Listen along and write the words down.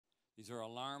These are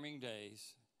alarming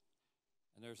days,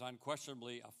 and there's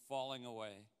unquestionably a falling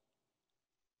away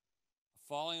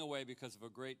because of a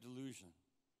great delusion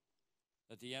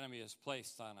that the enemy has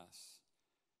placed on us.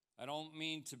 I don't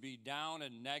mean to be down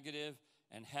and negative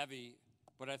and heavy,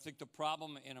 but I think the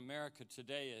problem in America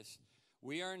today is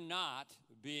we are not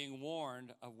being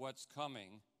warned of what's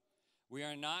coming. We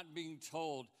are not being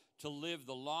told to live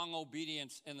the long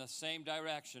obedience in the same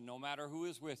direction, no matter who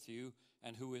is with you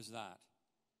and who is not.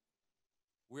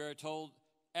 We are told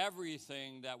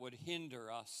everything that would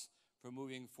hinder us from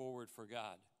moving forward for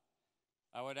God.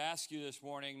 I would ask you this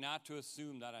morning not to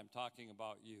assume that I'm talking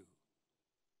about you.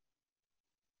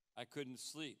 I couldn't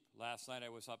sleep. Last night I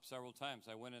was up several times.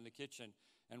 I went in the kitchen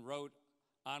and wrote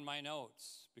on my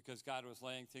notes because God was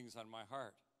laying things on my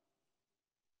heart.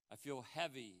 I feel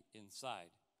heavy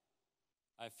inside.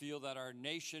 I feel that our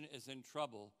nation is in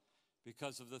trouble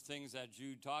because of the things that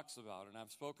Jude talks about. And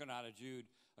I've spoken out of Jude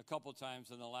a couple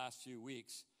times in the last few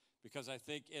weeks because I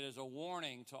think it is a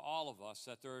warning to all of us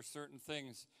that there are certain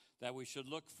things that we should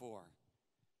look for.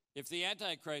 If the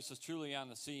Antichrist is truly on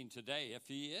the scene today, if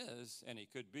he is, and he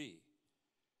could be,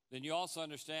 then you also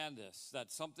understand this,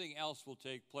 that something else will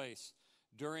take place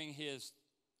during his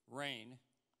reign,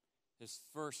 his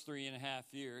first 3.5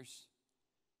 years.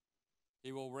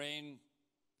 He will reign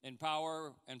in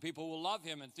power, and people will love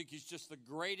him and think he's just the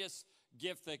greatest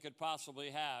gift they could possibly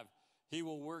have. He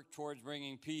will work towards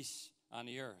bringing peace on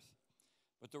the earth.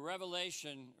 But the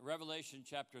Revelation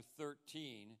chapter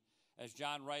 13, as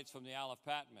John writes from the Isle of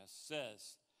Patmos,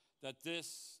 says that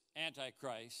this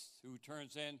Antichrist, who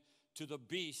turns into the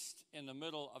beast in the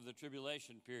middle of the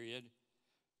tribulation period,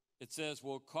 it says,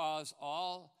 will cause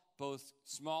all, both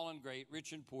small and great,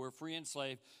 rich and poor, free and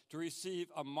slave, to receive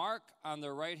a mark on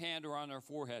their right hand or on their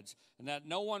foreheads, and that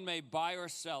no one may buy or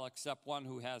sell except one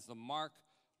who has the mark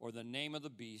or the name of the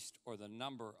beast or the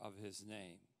number of his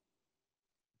name.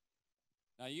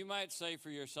 Now, you might say for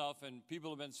yourself, and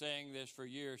people have been saying this for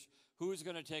years, who's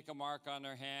going to take a mark on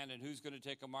their hand and who's going to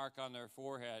take a mark on their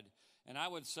forehead? And I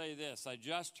would say this, I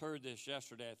just heard this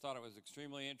yesterday. I thought it was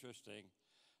extremely interesting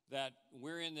that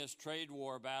we're in this trade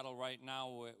war battle right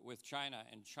now with China,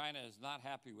 and China is not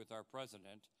happy with our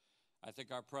president. I think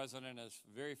our president is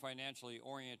very financially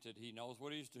oriented. He knows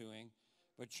what he's doing.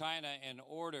 But China, in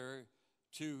order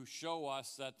to show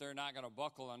us that they're not going to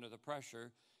buckle under the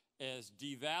pressure, has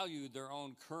devalued their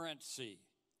own currency.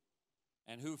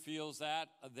 And who feels that?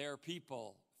 Their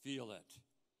people feel it.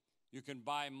 You can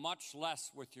buy much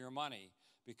less with your money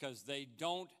because they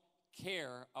don't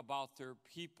care about their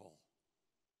people.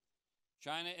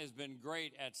 China has been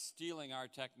great at stealing our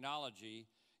technology,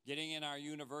 getting in our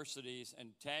universities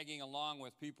and tagging along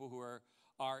with people who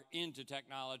are into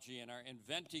technology and are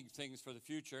inventing things for the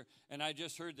future. And I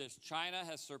just heard this. China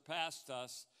has surpassed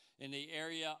us in the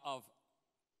area of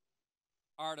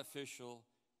artificial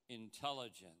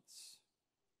intelligence.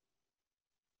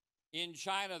 In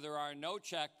China, there are no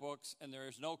checkbooks and there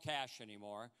is no cash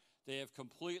anymore. They have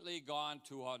completely gone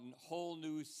to a whole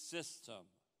new system.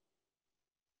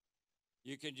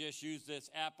 You can just use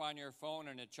this app on your phone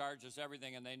and it charges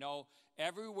everything, and they know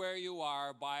everywhere you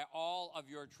are by all of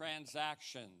your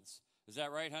transactions. Is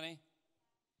that right, honey?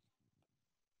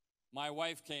 My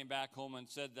wife came back home and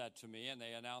said that to me, and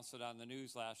they announced it on the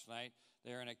news last night.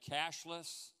 They're in a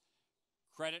cashless,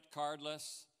 credit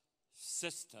cardless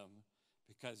system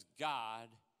because God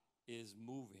is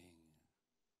moving.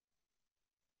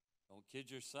 Don't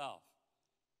kid yourself.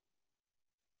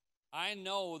 I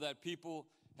know that people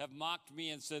have mocked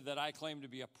me and said that I claim to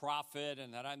be a prophet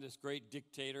and that I'm this great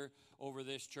dictator over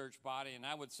this church body. And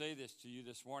I would say this to you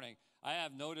this morning. I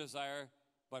have no desire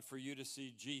but for you to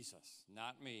see Jesus,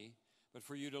 not me, but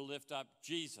for you to lift up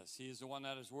Jesus. He is the one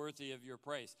that is worthy of your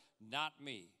praise, not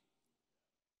me.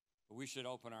 But we should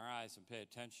open our eyes and pay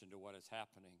attention to what is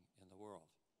happening in the world.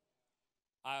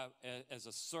 As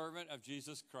a servant of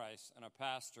Jesus Christ and a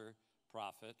pastor,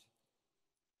 prophet,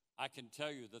 I can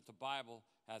tell you that the Bible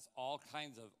has all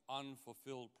kinds of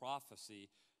unfulfilled prophecy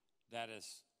that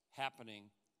is happening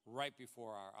right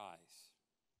before our eyes.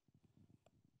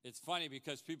 It's funny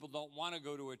because people don't want to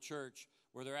go to a church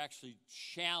where they're actually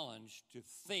challenged to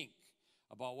think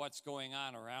about what's going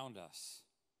on around us.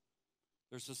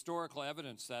 There's historical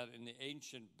evidence that in the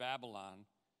ancient Babylon,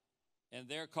 in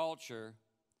their culture,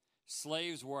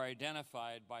 slaves were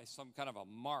identified by some kind of a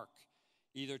mark,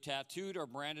 either tattooed or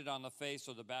branded on the face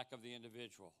or the back of the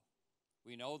individual.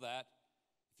 We know that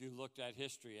if you looked at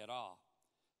history at all.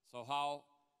 So how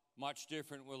much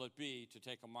different will it be to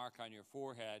take a mark on your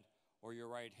forehead or your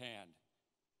right hand?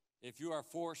 If you are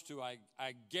forced to, I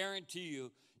guarantee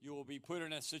you, you will be put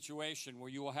in a situation where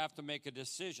you will have to make a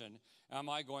decision. Am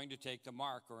I going to take the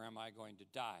mark or am I going to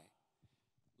die?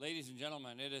 Ladies and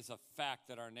gentlemen, it is a fact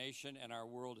that our nation and our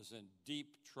world is in deep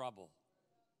trouble.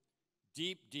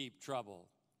 Deep, deep trouble.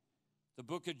 The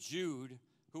book of Jude,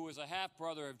 who was a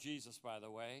half-brother of Jesus, by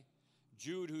the way,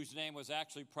 Jude, whose name was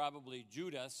actually probably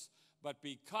Judas, but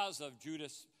because of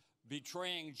Judas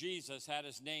betraying Jesus, had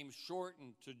his name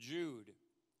shortened to Jude.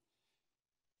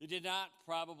 He did not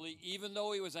probably, even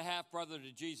though he was a half-brother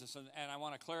to Jesus, and I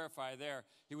want to clarify there,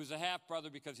 he was a half-brother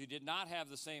because he did not have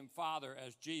the same father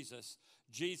as Jesus.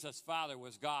 Jesus' father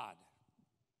was God.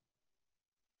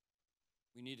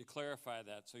 We need to clarify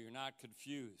that so you're not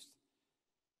confused.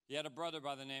 He had a brother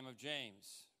by the name of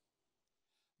James.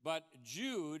 But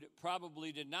Jude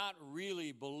probably did not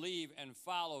really believe and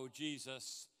follow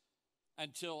Jesus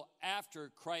until after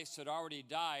Christ had already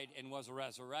died and was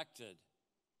resurrected.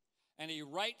 And he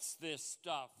writes this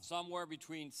stuff somewhere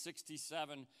between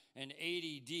 67 and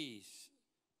 80 AD.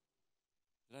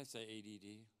 Did I say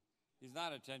ADD? He's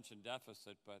not attention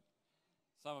deficit, but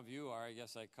some of you are. I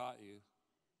guess I caught you.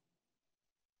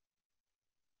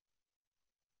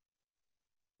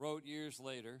 Wrote years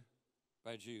later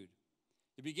by Jude.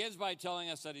 He begins by telling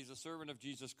us that he's a servant of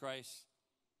Jesus Christ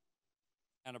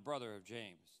and a brother of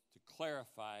James, to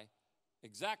clarify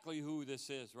exactly who this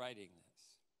is writing this.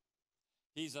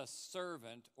 He's a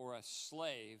servant or a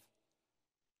slave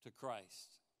to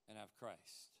Christ and of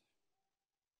Christ.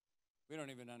 We don't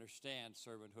even understand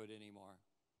servanthood anymore.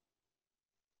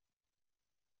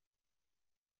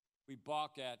 We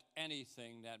balk at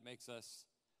anything that makes us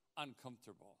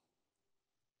uncomfortable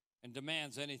and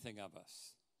demands anything of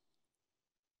us.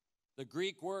 The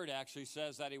Greek word actually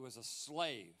says that he was a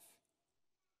slave.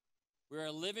 We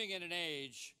are living in an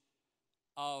age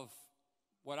of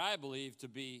what I believe to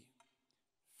be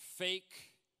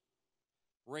fake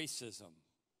racism.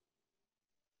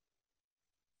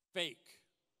 Fake.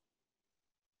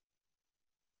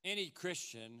 Any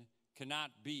Christian cannot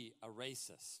be a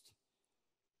racist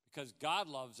because God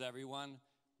loves everyone.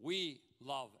 We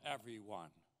love everyone.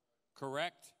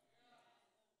 Correct?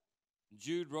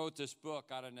 Jude wrote this book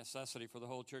out of necessity for the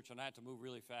whole church, and I had to move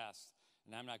really fast,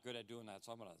 and I'm not good at doing that,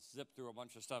 so I'm going to zip through a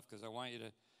bunch of stuff because I want you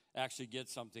to actually get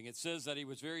something. It says that he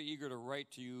was very eager to write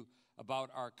to you about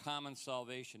our common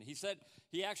salvation.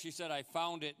 He actually said, I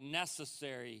found it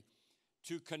necessary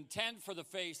to contend for the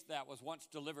faith that was once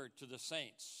delivered to the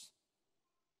saints.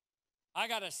 I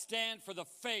got to stand for the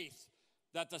faith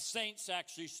that the saints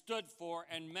actually stood for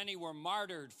and many were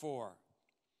martyred for.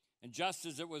 And just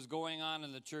as it was going on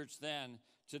in the church then,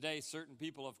 today certain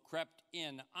people have crept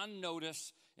in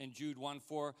unnoticed in Jude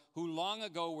 1:4, who long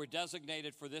ago were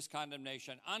designated for this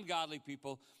condemnation, ungodly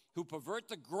people who pervert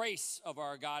the grace of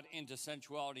our God into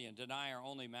sensuality and deny our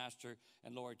only Master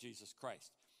and Lord Jesus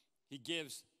Christ. He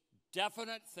gives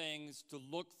definite things to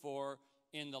look for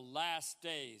in the last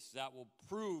days that will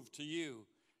prove to you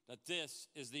that this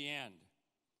is the end.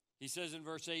 He says in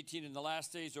verse 18, in the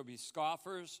last days there will be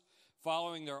scoffers,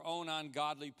 following their own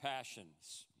ungodly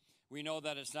passions. We know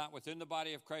that it's not within the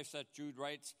body of Christ that Jude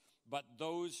writes, but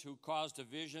those who cause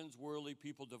divisions, worldly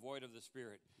people devoid of the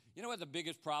Spirit. You know what the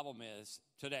biggest problem is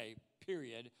today,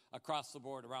 period, across the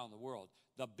board around the world?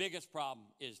 The biggest problem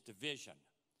is division.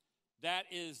 That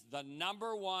is the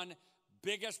number one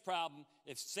biggest problem.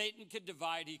 If Satan can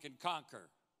divide, he can conquer.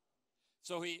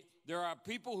 So there are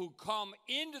people who come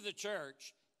into the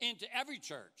church, into every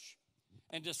church,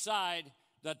 and decide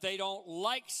that they don't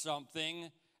like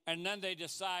something, and then they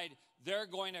decide they're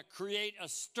going to create a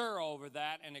stir over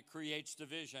that, and it creates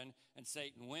division, and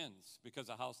Satan wins, because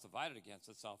a house divided against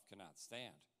itself cannot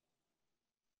stand.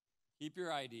 Keep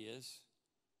your ideas,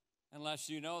 unless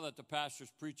you know that the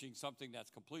pastor's preaching something that's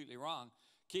completely wrong.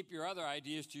 Keep your other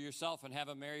ideas to yourself and have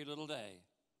a merry little day.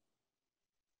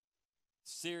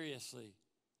 Seriously,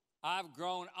 I've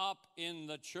grown up in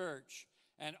the church,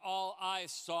 and all I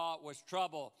saw was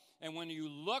trouble. And when you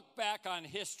look back on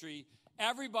history,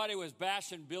 everybody was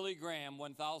bashing Billy Graham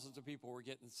when thousands of people were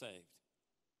getting saved.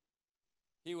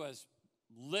 He was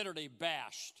literally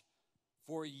bashed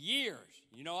for years.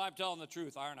 You know I'm telling the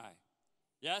truth, aren't I?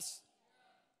 Yes?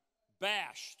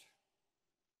 Bashed.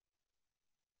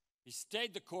 He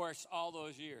stayed the course all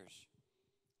those years.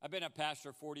 I've been a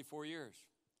pastor 44 years.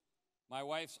 My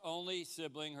wife's only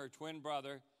sibling, her twin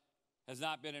brother, has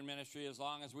not been in ministry as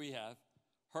long as we have.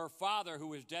 Her father, who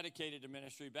was dedicated to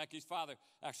ministry, Becky's father,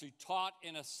 actually taught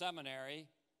in a seminary.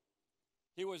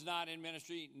 He was not in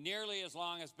ministry nearly as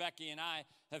long as Becky and I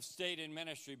have stayed in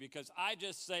ministry, because I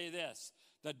just say this: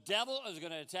 the devil is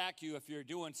going to attack you if you're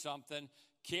doing something.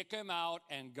 Kick him out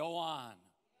and go on.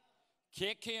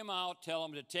 Kick him out, tell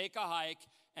him to take a hike,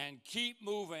 and keep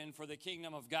moving for the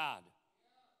kingdom of God.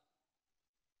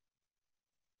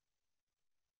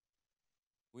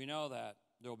 We know that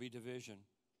there will be division.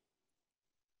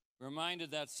 We're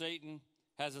reminded that Satan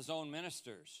has his own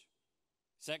ministers.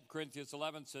 2 Corinthians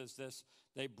 11 says this,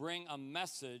 they bring a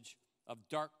message of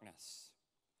darkness.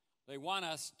 They want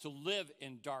us to live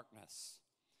in darkness.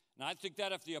 And I think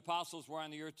that if the apostles were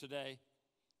on the earth today,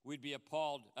 we'd be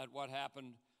appalled at what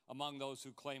happened among those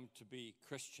who claim to be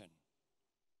Christian.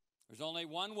 There's only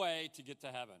one way to get to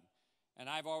heaven. And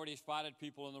I've already spotted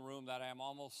people in the room that I am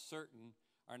almost certain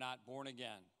are not born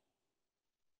again.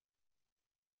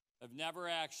 Have never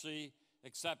actually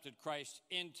accepted Christ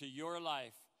into your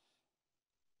life.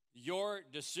 Your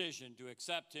decision to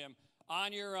accept him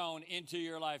on your own into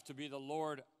your life to be the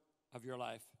Lord of your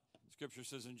life. Scripture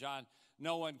says in John,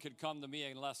 no one could come to me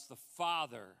unless the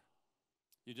Father,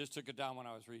 you just took it down when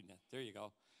I was reading it. There you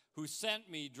go. Who sent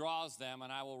me draws them,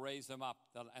 and I will raise them up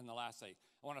in the last day.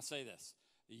 I want to say this.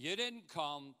 You didn't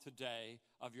come today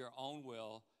of your own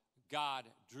will. God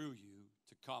drew you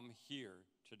to come here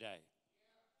today.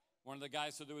 One of the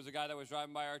guys said there was a guy that was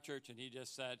driving by our church, and he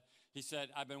said,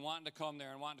 I've been wanting to come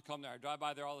there and wanting to come there. I drive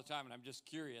by there all the time, and I'm just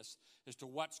curious as to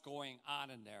what's going on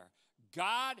in there.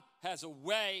 God has a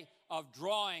way of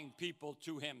drawing people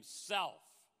to himself.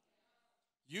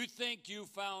 You think you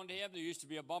found him? There used to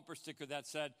be a bumper sticker that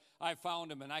said, I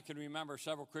found him, and I can remember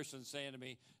several Christians saying to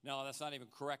me, no, that's not even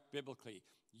correct biblically.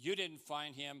 You didn't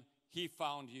find him, he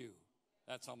found you.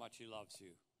 That's how much he loves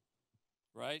you,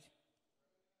 right?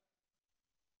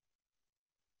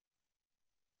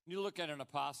 When you look at an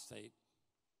apostate,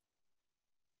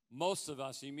 most of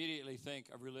us immediately think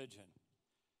of religion.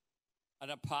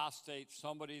 An apostate,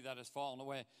 somebody that has fallen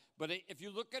away. But if you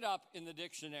look it up in the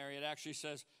dictionary, it actually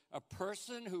says a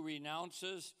person who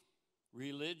renounces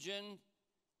religions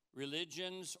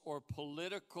or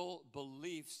political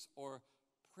beliefs or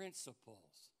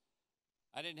principles.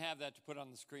 I didn't have that to put on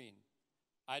the screen.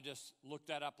 I just looked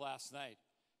that up last night.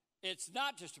 It's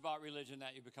not just about religion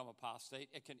that you become apostate.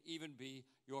 It can even be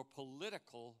your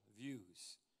political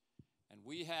views. And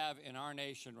we have in our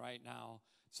nation right now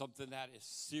something that is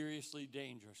seriously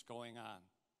dangerous going on.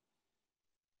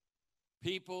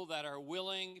 People that are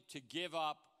willing to give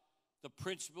up the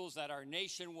principles that our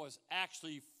nation was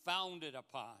actually founded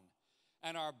upon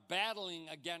and are battling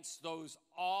against those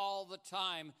all the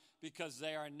time because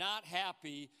they are not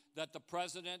happy that the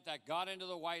president that got into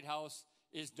the White House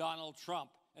is Donald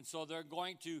Trump. And so they're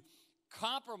going to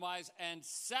compromise and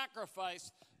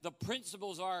sacrifice the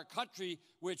principles of our country,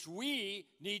 which we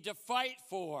need to fight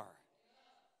for.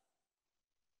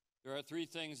 There are three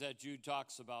things that Jude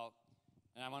talks about,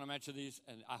 and I want to mention these,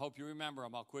 and I hope you remember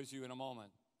them. I'll quiz you in a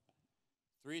moment.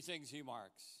 Three things he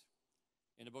marks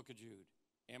in the book of Jude: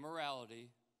 immorality,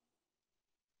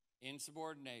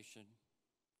 insubordination,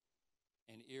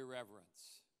 and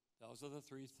irreverence. Those are the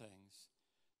three things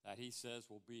that he says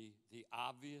will be the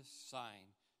obvious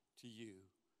sign to you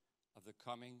of the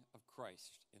coming of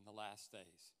Christ in the last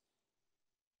days.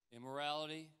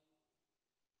 Immorality,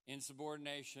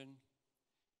 insubordination,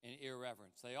 and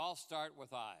irreverence. They all start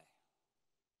with I.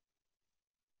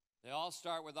 They all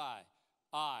start with I.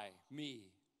 I,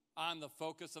 me. I'm the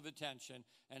focus of attention,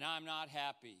 and I'm not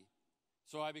happy,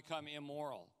 so I become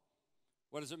immoral.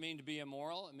 What does it mean to be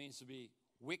immoral? It means to be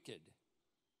wicked.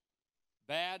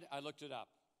 Bad, I looked it up.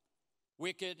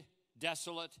 Wicked,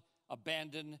 desolate,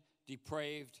 abandoned,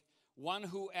 depraved, one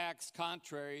who acts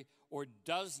contrary or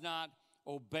does not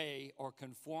obey or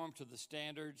conform to the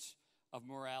standards of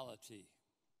morality.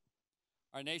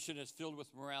 Our nation is filled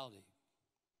with morality.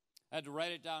 I had to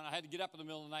write it down. I had to get up in the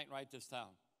middle of the night and write this down.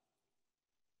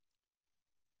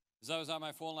 As I was on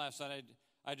my phone last night,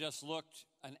 I just looked.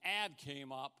 An ad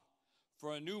came up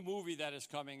for a new movie that is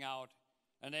coming out,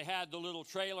 and they had the little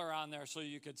trailer on there so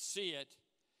you could see it,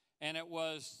 and it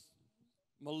was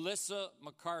Melissa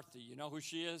McCarthy. You know who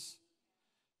she is?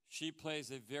 She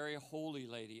plays a very holy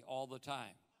lady all the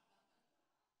time.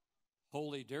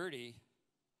 Holy dirty,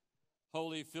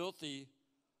 holy filthy,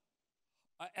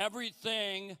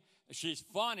 everything. She's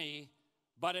funny,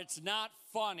 but it's not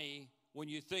funny when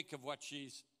you think of what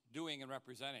she's doing and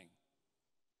representing.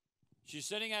 She's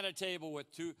sitting at a table with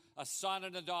a son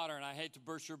and a daughter, and I hate to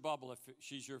burst your bubble if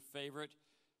she's your favorite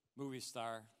movie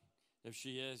star. If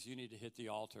she is, you need to hit the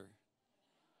altar.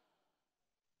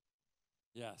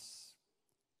 Yes.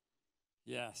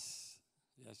 Yes.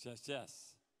 Yes, yes,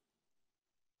 yes.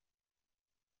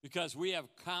 Because we have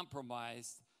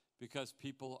compromised because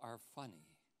people are funny.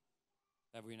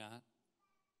 Have we not?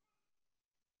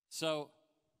 So,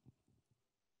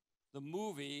 the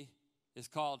movie is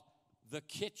called the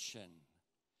kitchen.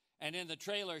 And in the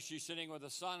trailer, she's sitting with a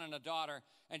son and a daughter,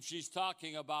 and she's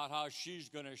talking about how she's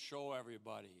going to show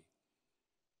everybody.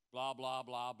 Blah, blah,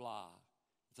 blah, blah.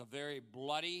 It's a very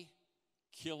bloody,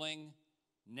 killing,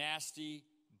 nasty,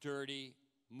 dirty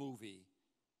movie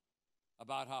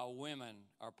about how women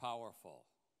are powerful,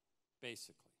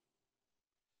 basically.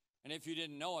 And if you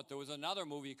didn't know it, there was another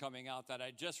movie coming out that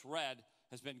I just read,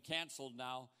 has been canceled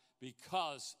now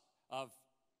because of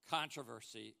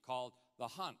controversy, called The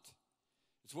Hunt.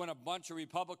 It's when a bunch of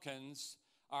Republicans,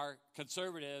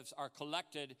 conservatives, are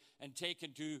collected and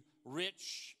taken to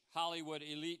rich Hollywood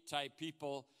elite type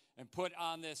people and put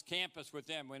on this campus with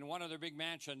them in one of their big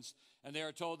mansions, and they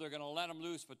are told they're going to let them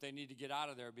loose, but they need to get out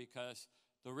of there because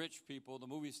the rich people, the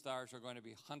movie stars, are going to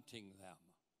be hunting them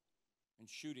and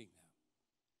shooting them.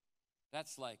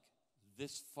 That's like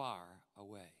this far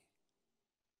away.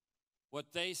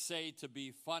 What they say to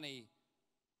be funny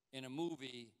in a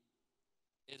movie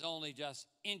is only just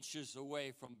inches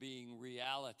away from being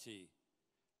reality.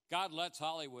 God lets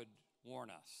Hollywood warn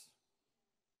us.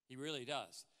 He really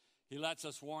does. He lets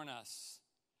us warn us.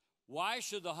 Why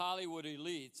should the Hollywood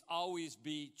elites always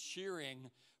be cheering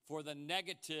for the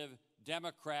negative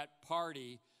Democrat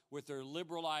Party with their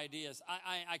liberal ideas?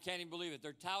 I can't even believe it.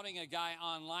 They're touting a guy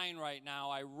online right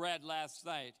now, I read last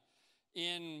night,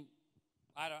 in,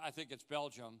 I think it's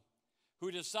Belgium,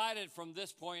 who decided from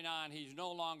this point on he's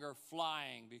no longer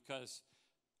flying because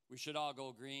we should all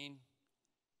go green.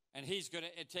 And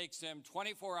it takes him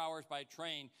 24 hours by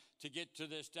train to get to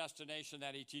this destination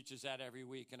that he teaches at every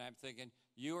week. And I'm thinking,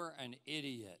 you're an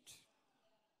idiot.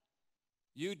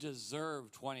 You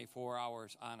deserve 24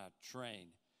 hours on a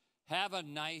train. Have a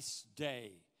nice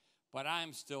day, but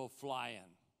I'm still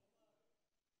flying.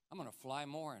 I'm going to fly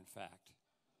more, in fact.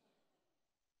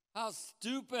 How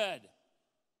stupid.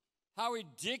 How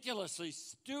ridiculously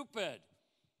stupid.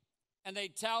 And they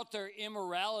tout their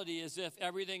immorality as if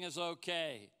everything is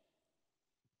okay.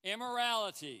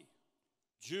 Immorality.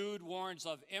 Jude warns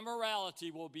of immorality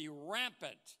will be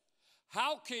rampant.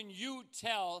 How can you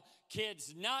tell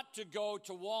kids not to go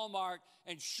to Walmart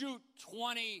and shoot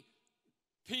 20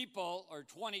 people, or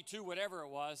 22, whatever it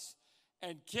was,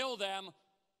 and kill them?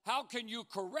 How can you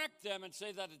correct them and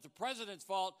say that it's the president's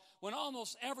fault when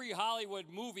almost every Hollywood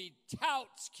movie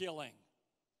touts killing?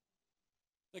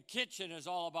 The kitchen is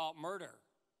all about murder.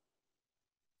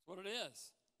 That's what it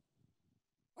is.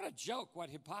 What a joke, what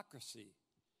hypocrisy.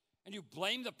 And you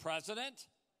blame the president?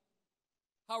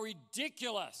 How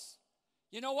ridiculous.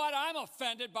 You know what? I'm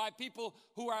offended by people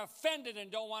who are offended and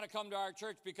don't want to come to our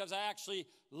church because I actually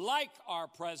like our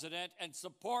president and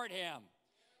support him.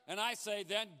 And I say,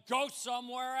 then go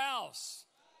somewhere else.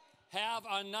 Have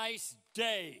a nice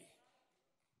day.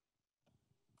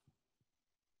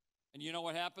 And you know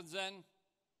what happens then?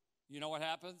 You know what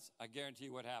happens? I guarantee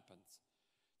you what happens.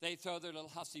 They throw their little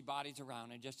hussy bodies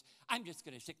around and I'm just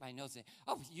going to stick my nose in.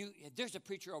 Oh, there's a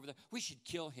preacher over there. We should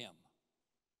kill him.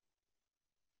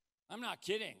 I'm not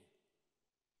kidding.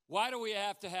 Why do we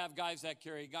have to have guys that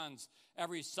carry guns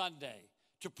every Sunday?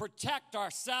 To protect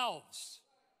ourselves.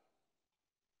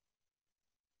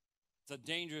 It's a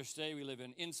dangerous day we live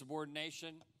in.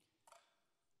 Insubordination.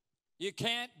 You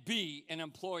can't be an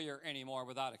employer anymore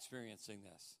without experiencing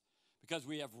this. Because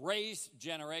we have raised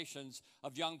generations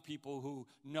of young people who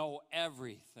know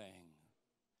everything.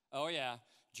 Oh, yeah.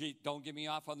 Gee, don't get me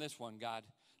off on this one, God.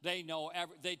 They know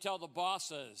they tell the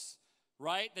bosses,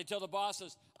 right? They tell the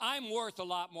bosses, I'm worth a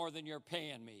lot more than you're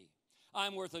paying me.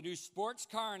 I'm worth a new sports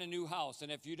car and a new house.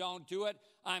 And if you don't do it,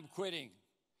 I'm quitting.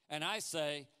 And I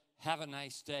say, have a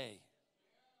nice day.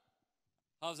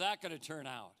 How's that going to turn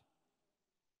out?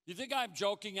 You think I'm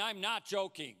joking? I'm not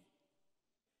joking.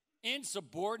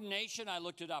 Insubordination, I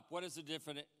looked it up. What is the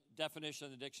definition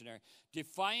of the dictionary?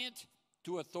 Defiant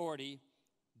to authority,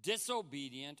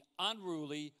 disobedient,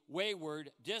 unruly,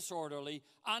 wayward, disorderly,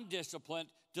 undisciplined,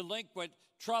 delinquent,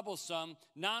 troublesome,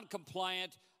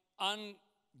 non-compliant,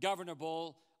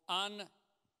 ungovernable,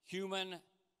 unhuman,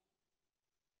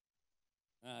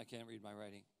 I can't read my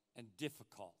writing, and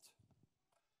difficult.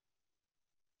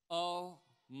 Oh,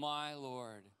 my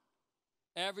Lord.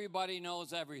 Everybody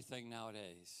knows everything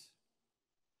nowadays.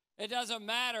 It doesn't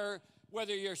matter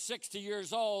whether you're 60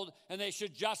 years old and they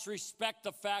should just respect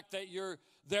the fact that you're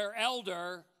their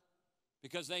elder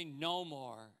because they know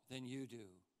more than you do.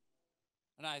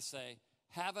 And I say,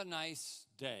 have a nice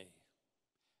day.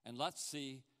 And let's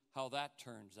see how that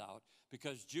turns out,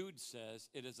 because Jude says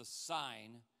it is a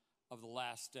sign of the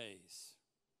last days.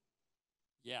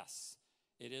 Yes,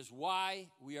 it is why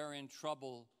we are in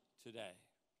trouble today.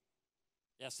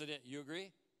 Yes, it is. You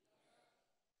agree?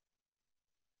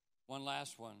 One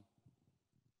last one.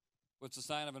 What's the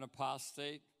sign of an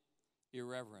apostate?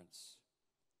 Irreverence.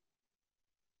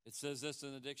 It says this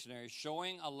in the dictionary: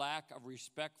 showing a lack of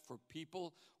respect for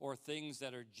people or things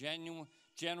that are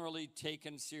generally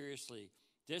taken seriously.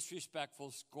 Disrespectful,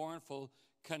 scornful,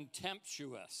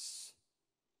 contemptuous.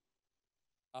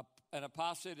 An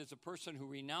apostate is a person who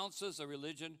renounces a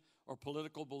religion or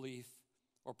political belief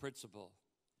or principle.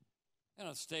 They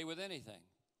don't stay with anything.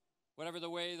 Whatever the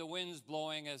way the wind's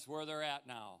blowing is where they're at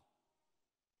now.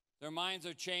 Their minds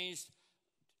are changed.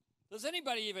 Does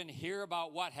anybody even hear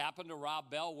about what happened to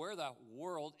Rob Bell? Where the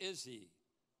world is he?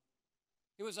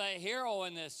 He was a hero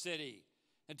in this city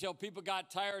until people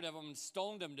got tired of him and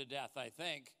stoned him to death, I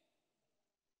think.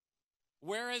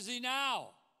 Where is he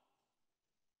now?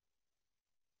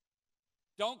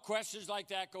 Don't questions like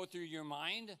that go through your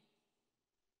mind?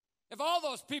 If all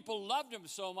those people loved him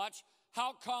so much,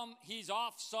 how come he's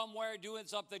off somewhere doing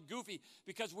something goofy?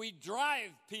 Because we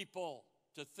drive people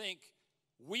to think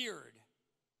weird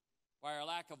by our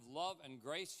lack of love and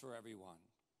grace for everyone.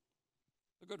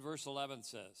 Look what verse 11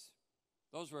 says.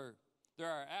 There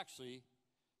are actually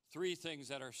 3 things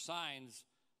that are signs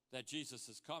that Jesus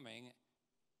is coming,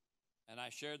 and I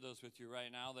shared those with you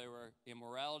right now. They were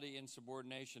immorality,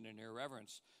 insubordination, and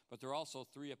irreverence, but there are also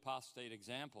 3 apostate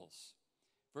examples.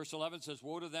 Verse 11 says,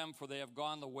 woe to them, for they have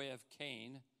gone the way of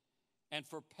Cain, and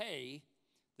for pay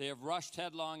they have rushed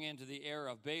headlong into the error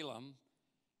of Balaam,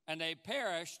 and they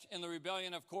perished in the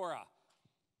rebellion of Korah.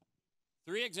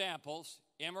 3 examples: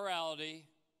 immorality,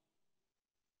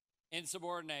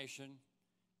 insubordination,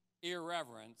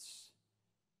 irreverence,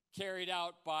 carried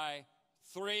out by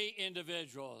 3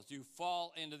 individuals. You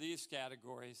fall into these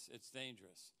categories, it's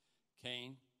dangerous: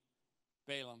 Cain,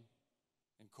 Balaam,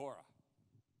 and Korah.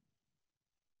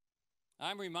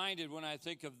 I'm reminded when I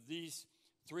think of these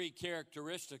 3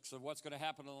 characteristics of what's going to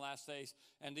happen in the last days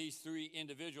and these 3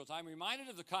 individuals, I'm reminded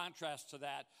of the contrast to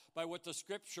that by what the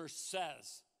scripture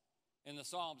says in the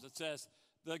Psalms. It says,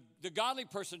 the godly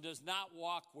person does not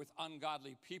walk with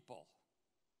ungodly people.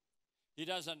 He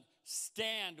doesn't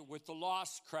stand with the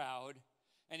lost crowd,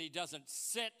 and he doesn't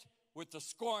sit with the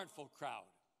scornful crowd.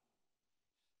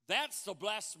 That's the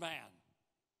blessed man.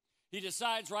 He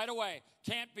decides right away,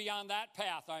 can't be on that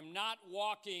path. I'm not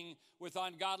walking with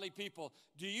ungodly people.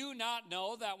 Do you not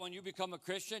know that when you become a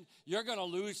Christian, you're going to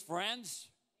lose friends?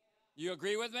 You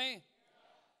agree with me?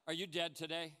 Are you dead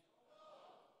today?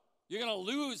 You're going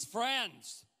to lose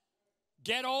friends.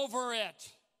 Get over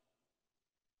it.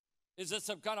 Is this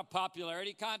some kind of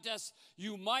popularity contest?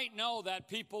 You might know that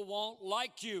people won't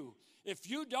like you. If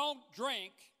you don't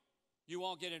drink, you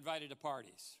won't get invited to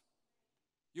parties.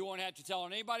 You won't have to tell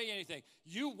anybody anything.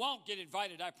 You won't get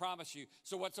invited, I promise you.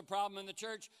 So what's the problem in the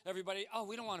church? Everybody,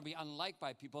 we don't want to be unliked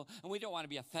by people, and we don't want to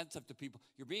be offensive to people.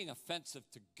 You're being offensive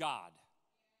to God.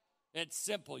 It's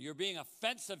simple. You're being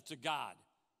offensive to God.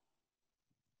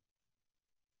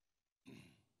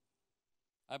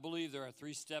 I believe there are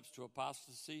 3 steps to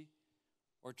apostasy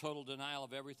or total denial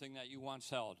of everything that you once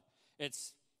held.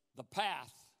 It's the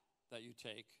path that you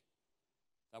take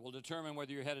that will determine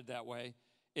whether you're headed that way.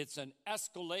 It's an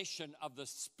escalation of the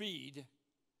speed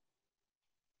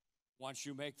once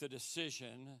you make the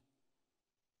decision,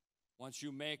 once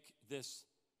you make this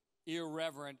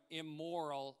irreverent,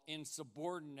 immoral,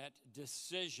 insubordinate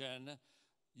decision,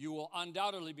 you will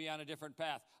undoubtedly be on a different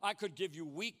path. I could give you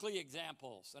weekly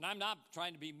examples, and I'm not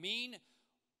trying to be mean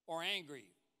or angry.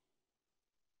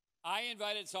 I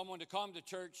invited someone to come to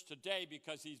church today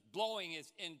because he's blowing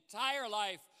his entire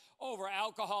life over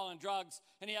alcohol and drugs,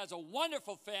 and he has a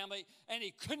wonderful family, and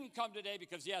he couldn't come today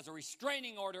because he has a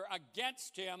restraining order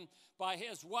against him by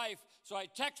his wife. So I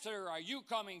texted her, are you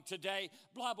coming today?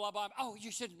 Blah, blah, blah. Oh,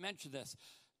 you shouldn't mention this.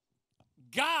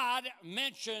 God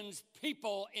mentions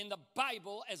people in the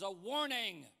Bible as a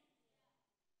warning.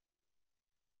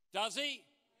 Does he?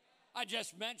 I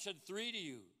just mentioned 3 to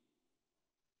you.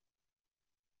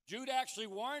 Jude actually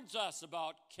warns us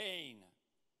about Cain.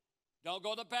 Don't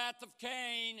go the path of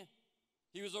Cain.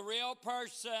 He was a real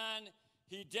person.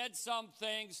 He did some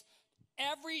things.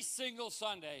 Every single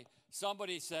Sunday,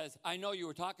 somebody says, I know you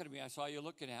were talking to me. I saw you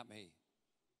looking at me.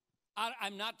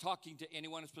 I'm not talking to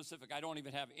anyone specific. I don't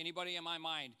even have anybody in my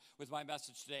mind with my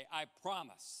message today. I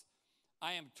promise.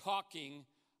 I am talking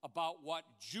about what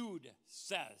Jude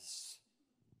says.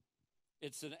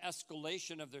 It's an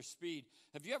escalation of their speed.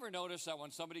 Have you ever noticed that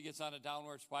when somebody gets on a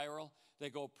downward spiral,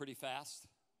 they go pretty fast?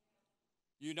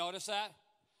 You notice that?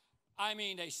 I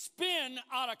mean, they spin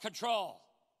out of control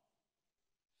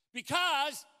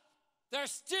because they're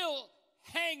still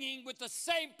hanging with the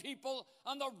same people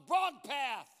on the wrong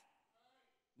path.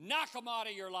 Knock them out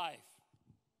of your life.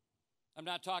 I'm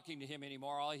not talking to him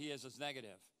anymore. All he is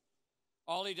negative.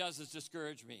 All he does is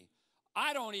discourage me.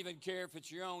 I don't even care if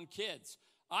it's your own kids.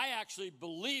 I actually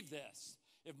believe this.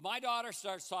 If my daughter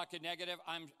starts talking negative,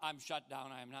 I'm shut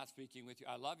down. I am not speaking with you.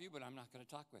 I love you, but I'm not going to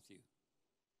talk with you.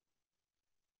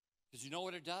 Because you know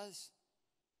what it does?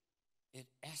 It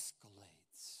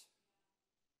escalates.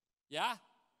 Yeah?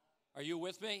 Are you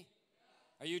with me?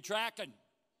 Are you tracking?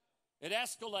 It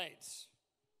escalates.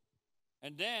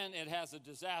 And then it has a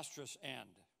disastrous end.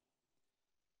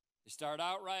 You start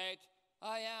out right.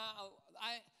 Oh,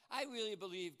 yeah, I really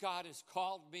believe God has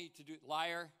called me to do it.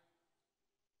 Liar.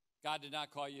 God did not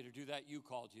call you to do that. You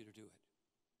called you to do it.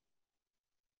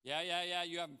 Yeah,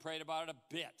 you haven't prayed about it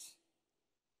a bit.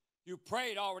 You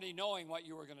prayed already knowing what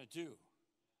you were going to do.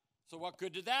 So what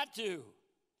good did that do?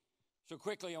 So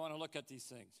quickly I want to look at these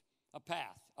things. A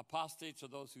path. Apostates are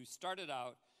those who started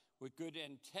out with good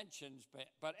intentions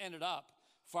but ended up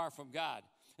far from God.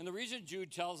 And the reason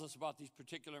Jude tells us about these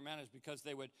particular men is because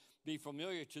they would be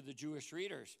familiar to the Jewish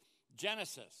readers.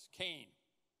 Genesis, Cain.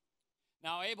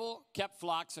 Now Abel kept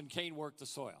flocks and Cain worked the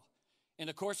soil. In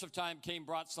the course of time, Cain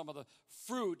brought some of the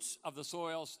fruits of the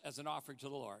soils as an offering to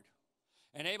the Lord.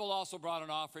 And Abel also brought an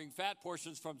offering, fat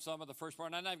portions from some of the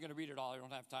firstborn. I'm not even going to read it all. I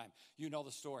don't have time. You know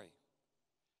the story.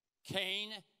 Cain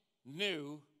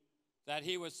knew that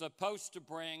he was supposed to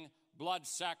bring blood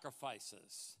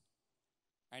sacrifices.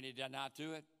 And he did not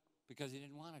do it because he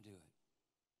didn't want to do it.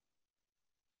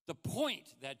 The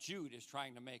point that Jude is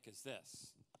trying to make is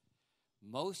this.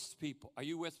 Most people, are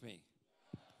you with me?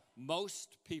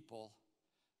 Most people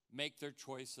make their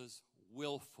choices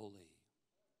willfully.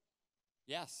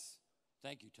 Yes.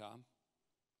 Thank you, Tom.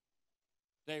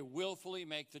 They willfully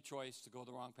make the choice to go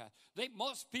the wrong path.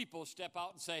 Most people step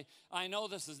out and say, I know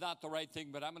this is not the right thing,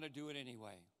 but I'm going to do it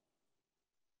anyway.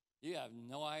 You have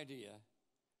no idea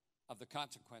of the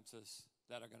consequences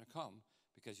that are going to come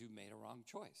because you made a wrong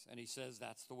choice. And he says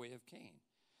that's the way of Cain.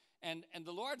 And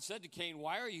the Lord said to Cain,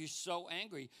 why are you so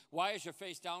angry? Why is your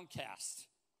face downcast?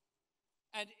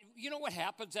 And you know what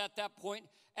happens at that point?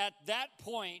 At that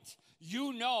point,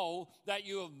 you know that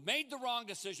you have made the wrong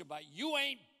decision, but you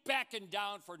ain't backing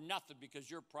down for nothing because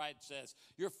your pride says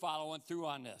you're following through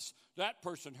on this. That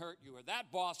person hurt you, or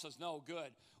that boss is no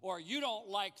good, or you don't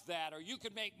like that, or you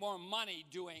could make more money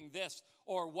doing this,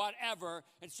 or whatever.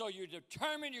 And so you're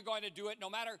determined you're going to do it no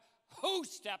matter who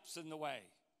steps in the way.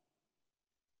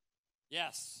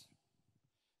 Yes.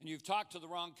 And you've talked to the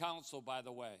wrong counsel, by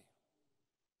the way.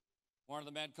 One of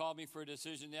the men called me for a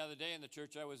decision the other day in the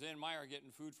church I was in, Meyer,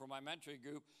 getting food for my mentoring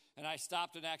group, and I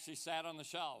stopped and actually sat on the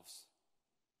shelves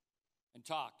and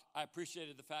talked. I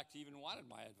appreciated the fact he even wanted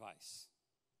my advice.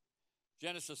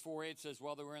 Genesis 4:8 says,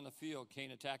 while they were in the field,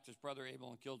 Cain attacked his brother Abel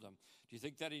and killed him. Do you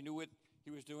think that he knew what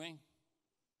he was doing?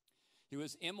 He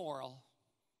was immoral,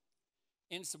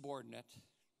 insubordinate,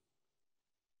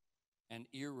 and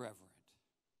irreverent.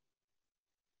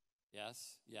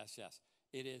 Yes.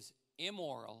 It is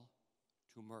immoral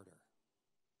to murder.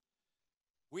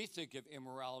 We think of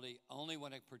immorality only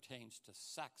when it pertains to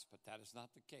sex, but that is not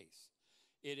the case.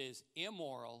 It is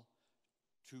immoral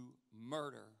to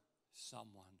murder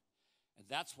someone. And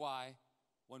that's why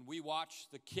when we watch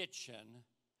The Kitchen,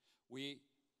 we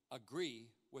agree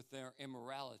with their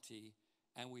immorality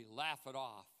and we laugh it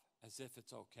off as if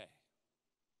it's okay.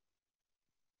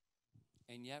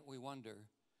 And yet we wonder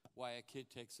why a kid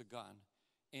takes a gun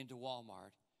into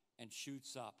Walmart and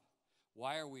shoots up.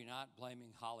 Why are we not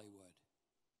blaming Hollywood?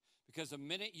 Because the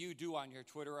minute you do on your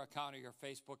Twitter account or your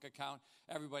Facebook account,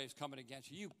 everybody's coming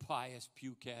against you. You pious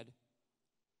pukehead.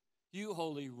 You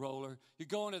holy roller. You're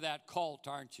going to that cult,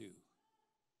 aren't you?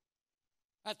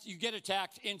 You get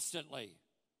attacked instantly.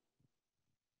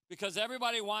 Because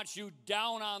everybody wants you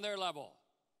down on their level.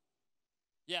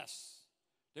 Yes.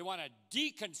 They want to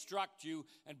deconstruct you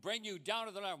and bring you down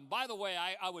to the level. By the way,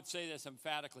 I would say this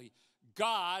emphatically.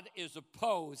 God is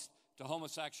opposed to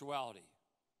homosexuality.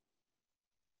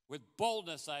 With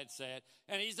boldness, I'd say it.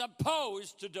 And he's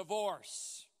opposed to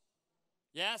divorce.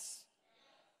 Yes?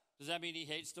 Does that mean he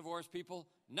hates divorced people?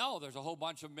 No, there's a whole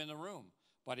bunch of them in the room.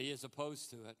 But he is opposed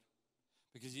to it.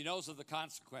 Because he knows of the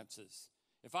consequences.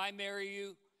 If I marry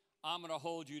you, I'm going to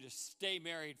hold you to stay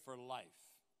married for life.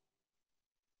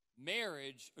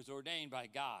 Marriage is ordained by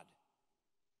God.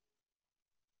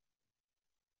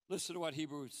 Listen to what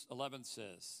Hebrews 11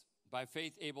 says. By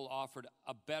faith, Abel offered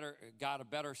God a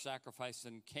better sacrifice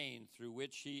than Cain, through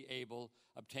which he, Abel,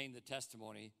 obtained the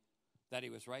testimony that he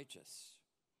was righteous.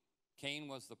 Cain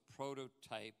was the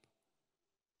prototype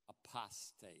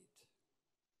apostate.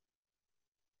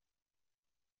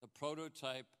 The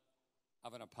prototype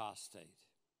of an apostate.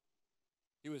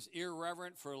 He was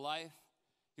irreverent for life.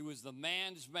 He was the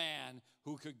man's man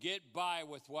who could get by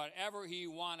with whatever he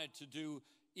wanted to do,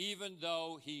 even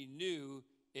though he knew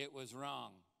it was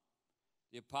wrong.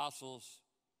 The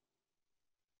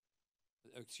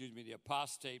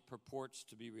apostate purports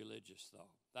to be religious, though.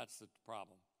 That's the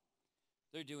problem.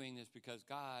 They're doing this because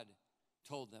God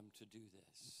told them to do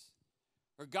this.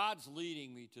 Or God's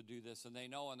leading me to do this, and they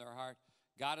know in their heart,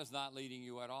 God is not leading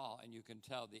you at all, and you can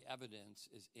tell the evidence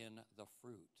is in the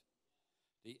fruit.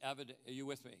 Are you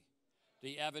with me?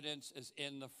 The evidence is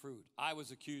in the fruit. I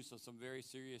was accused of some very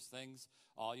serious things.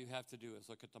 All you have to do is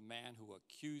look at the man who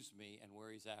accused me and where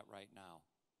he's at right now.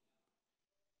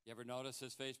 You ever notice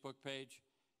his Facebook page?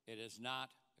 It is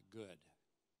not good.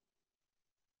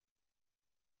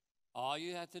 All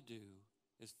you have to do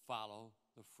is follow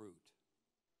the fruit.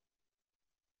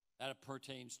 That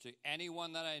pertains to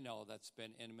anyone that I know that's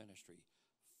been in ministry.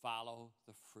 Follow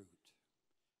the fruit.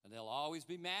 And they'll always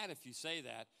be mad if you say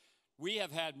that. We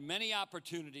have had many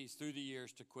opportunities through the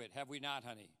years to quit. Have we not,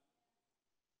 honey?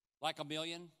 Like a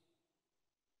million?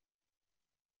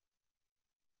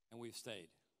 And we've stayed.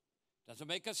 Doesn't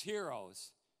make us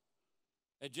heroes.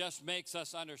 It just makes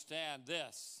us understand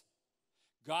this.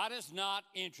 God is not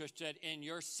interested in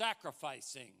your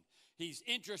sacrificing. He's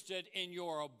interested in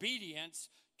your obedience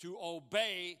to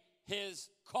obey his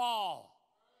call.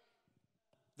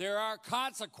 There are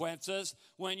consequences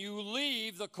when you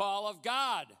leave the call of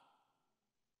God.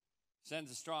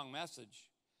 Sends a strong message.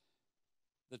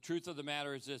 The truth of the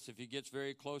matter is this: if he gets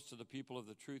very close to the people of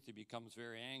the truth, he becomes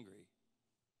very angry.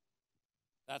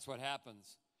 That's what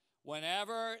happens.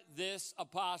 Whenever this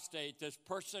apostate, this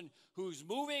person who's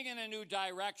moving in a new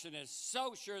direction, is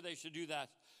so sure they should do that,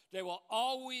 they will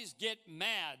always get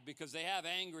mad because they have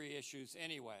angry issues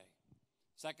anyway.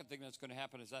 Second thing that's going to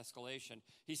happen is escalation.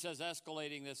 He says,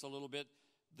 escalating this a little bit,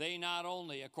 they not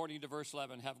only, according to verse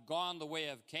 11, have gone the way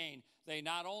of Cain. They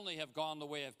not only have gone the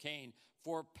way of Cain,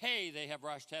 for pay they have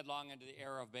rushed headlong into the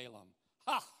error of Balaam.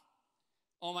 Ha!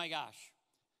 Oh my gosh.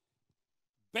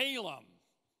 Balaam,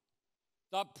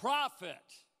 the prophet,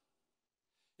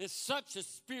 is such a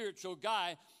spiritual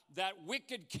guy that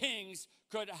wicked kings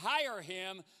could hire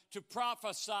him to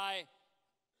prophesy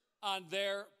on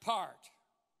their part.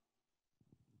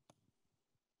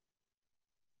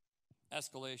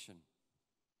 Escalation.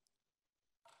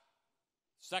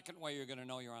 Second way you're going to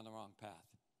know you're on the wrong path.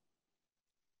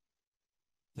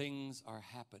 Things are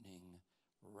happening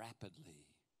rapidly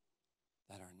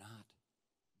that are not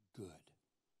good.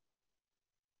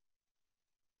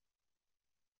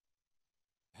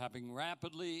 Happening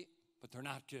rapidly, but they're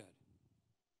not good.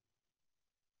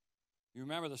 You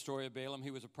remember the story of Balaam?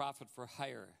 He was a prophet for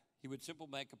hire. He would simply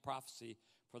make a prophecy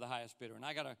for the highest bidder. And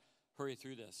I got to hurry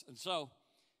through this. And so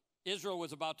Israel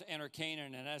was about to enter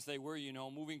Canaan, and as they were,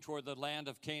 moving toward the land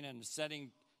of Canaan,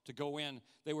 setting to go in,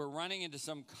 they were running into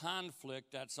some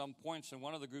conflict at some points, and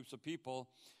one of the groups of people,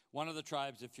 one of the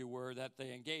tribes, if you were, that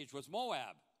they engaged was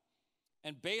Moab.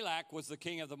 And Balak was the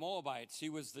king of the Moabites. He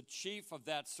was the chief of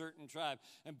that certain tribe.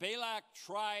 And Balak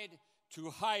tried to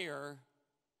hire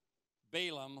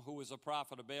Balaam, who was a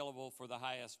prophet available for the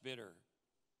highest bidder.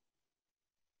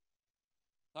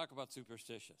 Talk about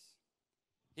superstitious.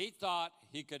 He thought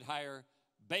he could hire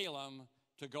Balaam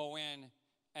to go in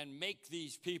and make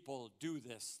these people do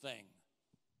this thing.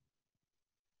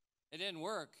 It didn't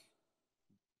work.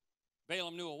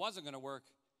 Balaam knew it wasn't going to work.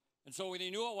 And so when he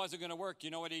knew it wasn't going to work,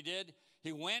 you know what he did?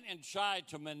 He went and tried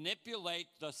to manipulate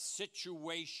the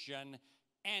situation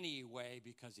anyway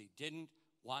because he didn't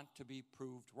want to be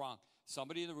proved wrong.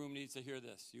 Somebody in the room needs to hear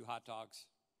this, you hot dogs.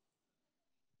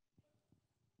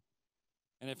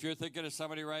 And if you're thinking of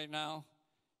somebody right now,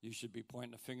 you should be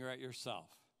pointing a finger at yourself.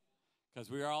 Because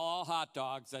we are all hot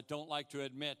dogs that don't like to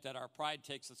admit that our pride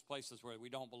takes us places where we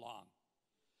don't belong.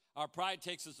 Our pride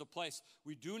takes us to a place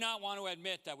we do not want to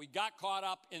admit that we got caught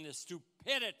up in the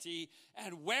stupidity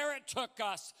and where it took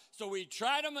us. So we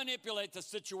try to manipulate the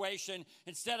situation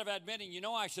instead of admitting,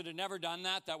 I should have never done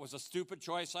that. That was a stupid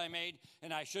choice I made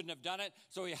and I shouldn't have done it.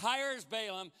 So he hires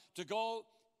Balaam to go,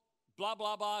 blah,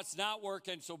 blah, blah. It's not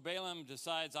working. So Balaam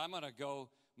decides, I'm going to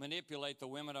go manipulate the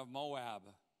women of Moab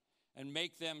and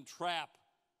make them trap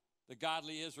the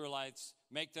godly Israelites,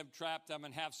 make them trap them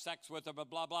and have sex with them and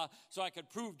blah, blah, so I could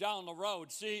prove down the road,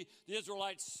 see, the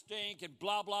Israelites stink and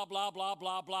blah, blah, blah, blah,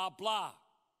 blah, blah, blah.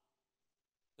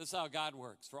 This is how God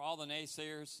works. For all the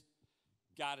naysayers,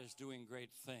 God is doing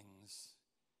great things.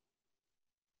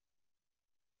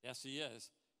 Yes, he is.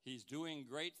 He's doing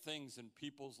great things in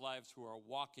people's lives who are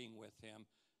walking with him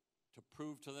to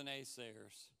prove to the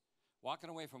naysayers. Walking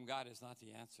away from God is not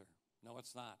the answer. No,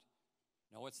 it's not.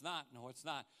 No, it's not. No, it's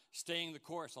not. Staying the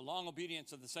course, a long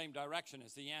obedience in the same direction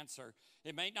is the answer.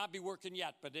 It may not be working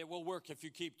yet, but it will work if you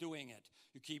keep doing it.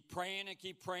 You keep praying and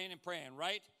keep praying and praying,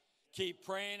 right? Keep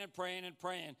praying and praying and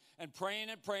praying and praying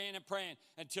and praying and praying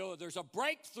until there's a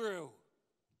breakthrough.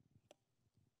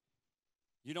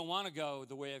 You don't want to go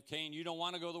the way of Cain. You don't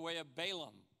want to go the way of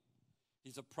Balaam.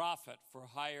 He's a prophet for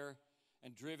hire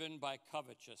and driven by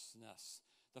covetousness.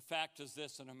 The fact is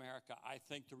this in America, I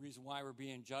think the reason why we're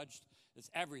being judged is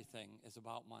everything is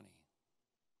about money.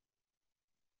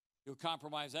 You'll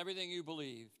compromise everything you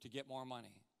believe to get more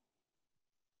money.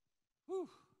 Whew.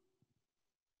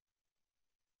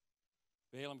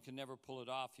 Balaam can never pull it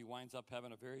off. He winds up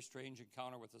having a very strange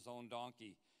encounter with his own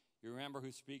donkey. You remember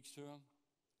who speaks to him?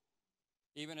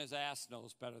 Even his ass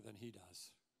knows better than he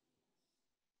does.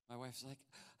 My wife's like,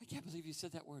 I can't believe you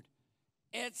said that word.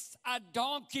 It's a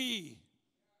donkey.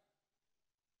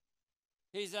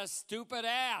 He's a stupid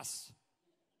ass.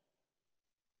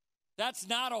 That's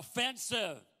not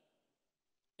offensive.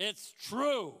 It's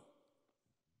true.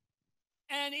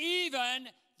 And even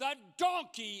the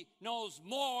donkey knows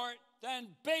more than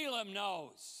Balaam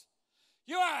knows.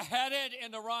 You are headed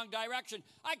in the wrong direction.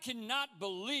 I cannot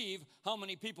believe how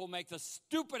many people make the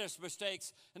stupidest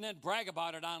mistakes and then brag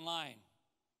about it online.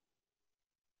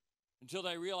 Until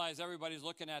they realize everybody's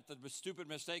looking at the stupid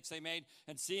mistakes they made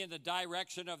and seeing the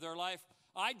direction of their life.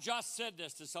 I just said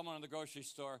this to someone in the grocery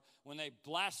store when they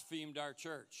blasphemed our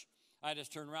church. I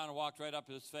just turned around and walked right up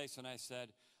to his face and I said,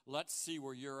 let's see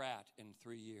where you're at in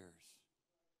 3 years.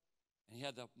 And he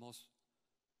had the most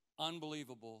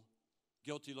unbelievable,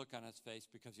 guilty look on his face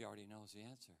because he already knows the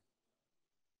answer.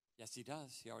 Yes, he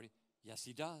does. Yes,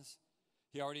 he does.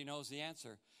 He already knows the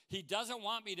answer. He doesn't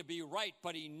want me to be right,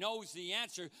 but he knows the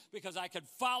answer because I could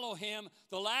follow him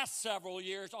the last several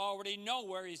years, already know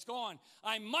where he's going.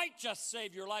 I might just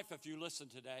save your life if you listen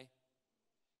today.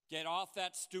 Get off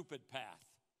that stupid path.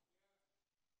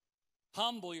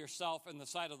 Humble yourself in the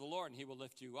sight of the Lord, and he will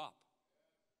lift you up.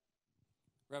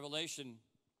 Revelation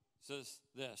says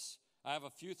this, I have a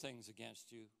few things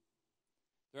against you.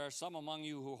 There are some among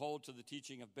you who hold to the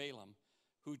teaching of Balaam,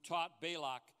 who taught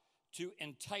Balak to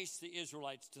entice the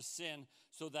Israelites to sin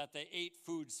so that they ate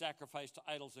food sacrificed to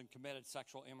idols and committed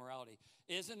sexual immorality.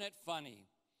 Isn't it funny?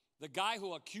 The guy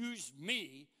who accused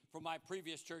me from my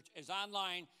previous church is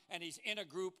online, and he's in a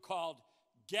group called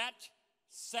Get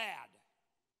Sad.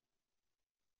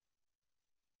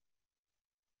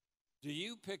 Do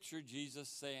you picture Jesus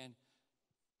saying,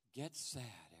 get sad,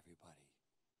 everybody?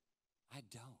 I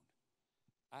don't.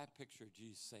 I picture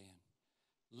Jesus saying,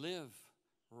 live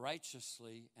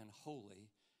righteously and holy,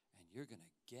 and you're going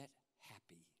to get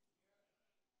happy.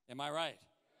 Am I right?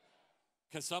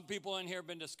 Because some people in here have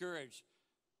been discouraged.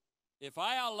 If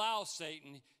I allow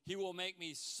Satan, he will make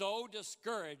me so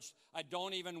discouraged I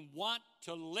don't even want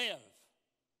to live.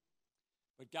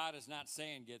 But God is not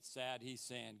saying get sad. He's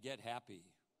saying get happy.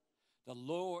 The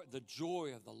Lord, the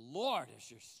joy of the Lord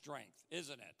is your strength,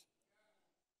 isn't it?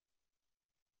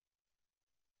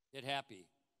 Get happy.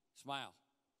 Smile.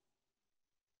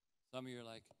 Some of you are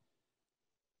like,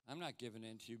 I'm not giving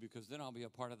in to you because then I'll be a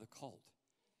part of the cult.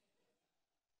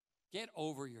 Get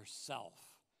over yourself.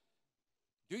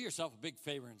 Do yourself a big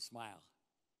favor and smile.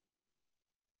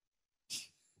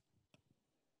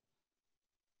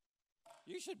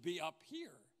 You should be up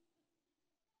here.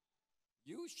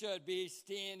 You should be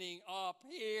standing up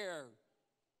here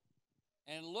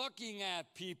and looking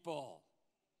at people.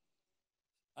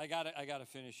 I got to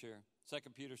finish here. 2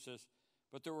 Peter says,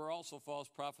 but there were also false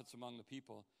prophets among the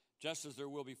people, just as there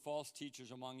will be false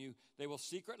teachers among you. They will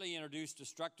secretly introduce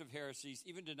destructive heresies,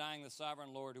 even denying the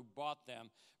sovereign Lord who bought them,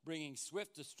 bringing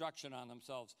swift destruction on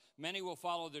themselves. Many will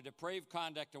follow their depraved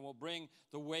conduct and will bring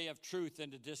the way of truth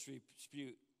into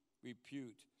disrepute.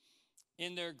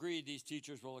 In their greed, these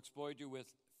teachers will exploit you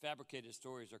with fabricated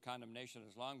stories. Their condemnation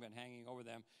has long been hanging over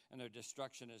them, and their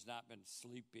destruction has not been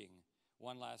sleeping.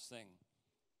 One last thing.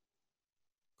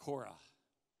 Korah.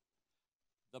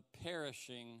 The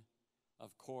perishing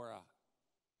of Korah.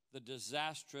 The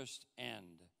disastrous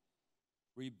end.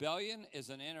 Rebellion is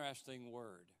an interesting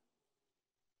word.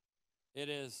 It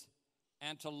is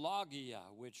antologia,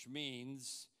 which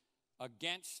means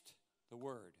against the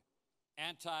word.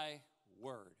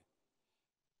 Anti-word.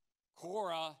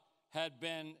 Korah had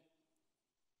been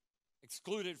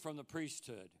excluded from the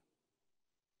priesthood.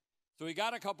 So he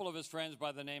got a couple of his friends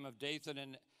by the name of Dathan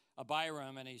and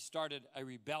Abiram, and he started a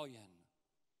rebellion.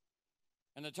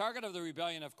 And the target of the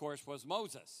rebellion, of course, was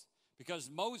Moses, because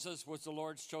Moses was the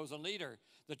Lord's chosen leader,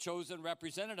 the chosen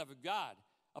representative of God.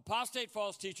 Apostate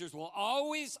false teachers will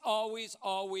always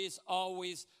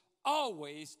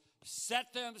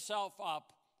set themselves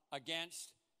up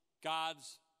against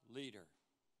God's leader.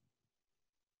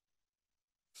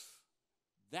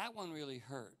 That one really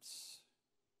hurts,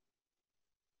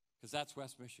 because that's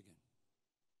West Michigan.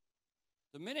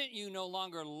 The minute you no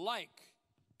longer like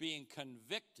being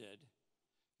convicted,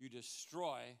 you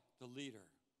destroy the leader.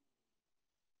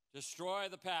 Destroy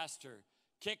the pastor.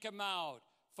 Kick him out.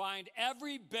 Find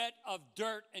every bit of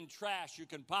dirt and trash you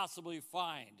can possibly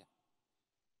find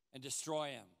and destroy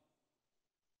him.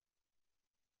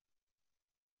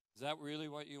 Is that really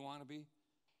what you want to be?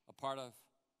 A part of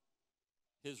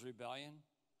his rebellion?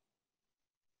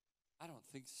 I don't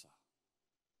think so.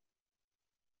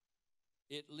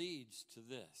 It leads to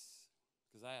this,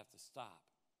 because I have to stop.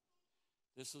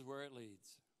 This is where it leads.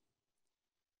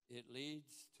 It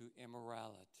leads to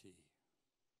immorality.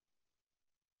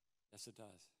 Yes, it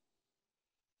does.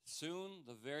 Soon,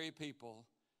 the very people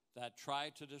that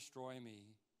try to destroy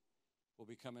me will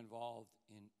become involved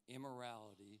in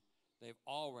immorality. They've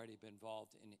already been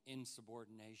involved in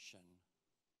insubordination.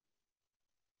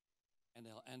 And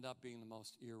they'll end up being the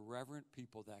most irreverent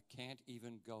people that can't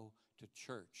even go to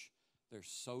church. They're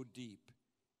so deep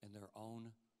in their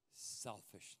own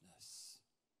selfishness.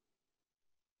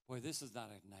 Boy, this is not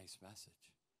a nice message.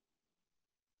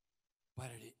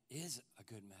 But it is a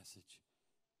good message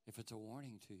if it's a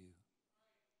warning to you.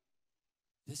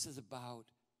 This is about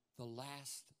the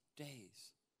last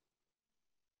days.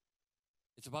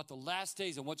 It's about the last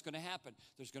days and what's going to happen.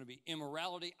 There's going to be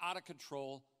immorality, out of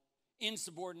control,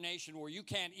 insubordination, where you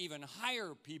can't even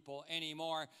hire people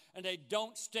anymore, and they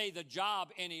don't stay the job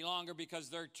any longer because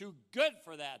they're too good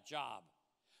for that job.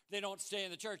 They don't stay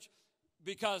in the church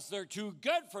because they're too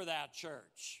good for that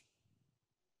church.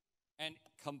 And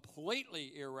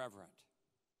completely irreverent.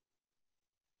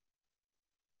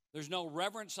 There's no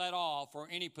reverence at all for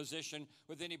any position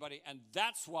with anybody, and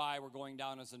that's why we're going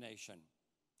down as a nation.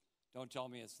 Don't tell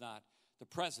me it's not. The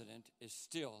president is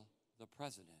still the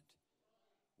president.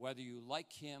 Whether you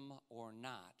like him or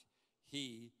not,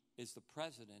 he is the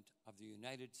president of the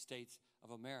United States of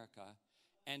America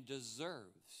and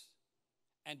deserves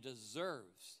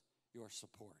your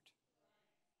support.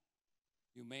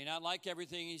 You may not like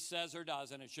everything he says or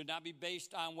does, and it should not be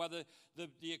based on whether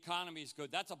the economy is good.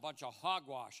 That's a bunch of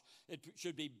hogwash. It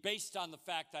should be based on the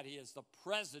fact that he is the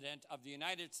president of the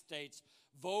United States,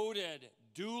 voted,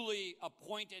 duly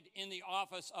appointed in the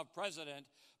office of president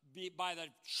by the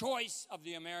choice of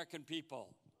the American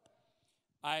people.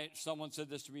 Someone said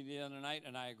this to me the other night,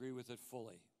 and I agree with it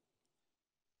fully.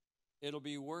 It'll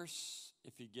be worse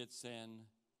if he gets in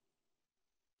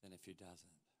than if he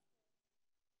doesn't.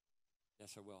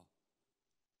 Yes, it will.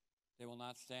 They will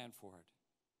not stand for it.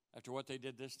 After what they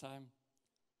did this time,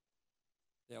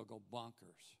 they'll go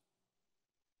bonkers.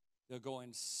 They'll go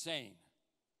insane.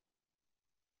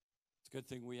 It's a good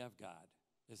thing we have God,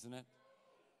 isn't it?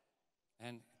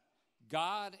 And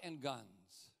God and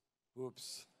guns.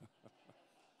 Whoops.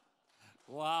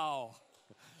 Wow.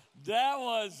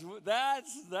 That's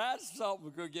something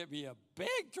that could get me in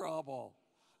big trouble.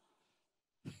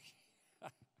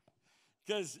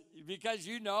 Because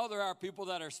you know there are people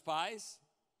that are spies.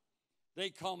 They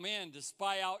come in to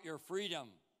spy out your freedom.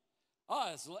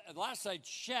 Last I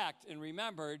checked and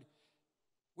remembered,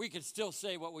 we could still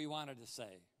say what we wanted to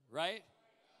say, right?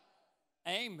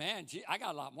 Amen. Gee, I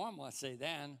got a lot more I want to say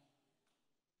then.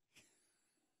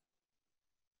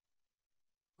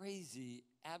 Crazy,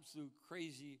 absolute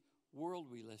crazy world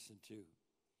we listen to.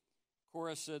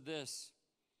 Korah said this,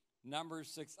 Numbers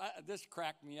 6. This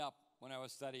cracked me up when I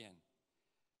was studying.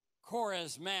 Korah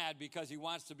is mad because he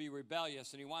wants to be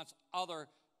rebellious and he wants other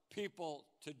people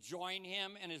to join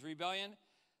him in his rebellion.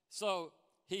 So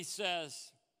he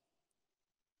says,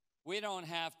 we don't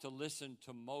have to listen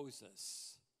to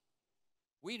Moses.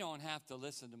 We don't have to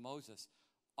listen to Moses.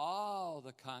 All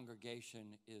the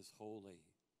congregation is holy.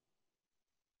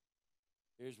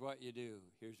 Here's what you do.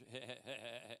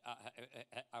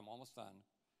 I'm almost done.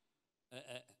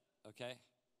 Okay?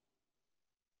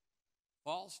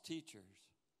 False teachers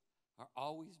are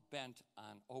always bent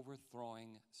on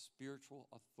overthrowing spiritual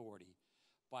authority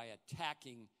by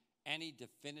attacking any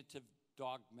definitive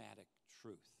dogmatic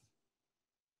truth.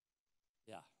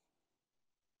 Yeah.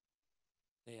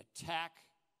 They attack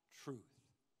truth.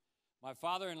 My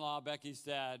father-in-law, Becky's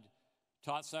dad,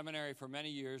 taught seminary for many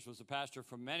years, was a pastor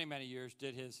for many, many years,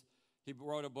 he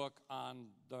wrote a book on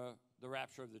the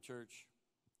rapture of the church.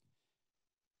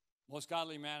 Most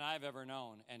godly man I've ever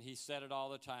known, and he said it all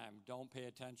the time, don't pay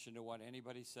attention to what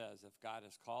anybody says. If God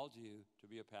has called you to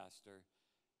be a pastor,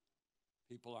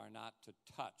 people are not to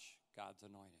touch God's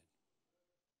anointed.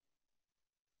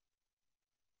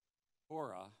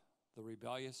 Korah the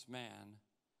rebellious man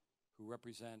who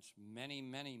represents many,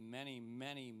 many, many,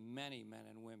 many, many men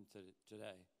and women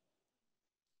today,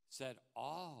 said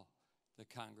all the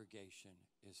congregation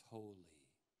is holy.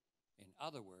 In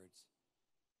other words,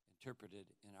 interpreted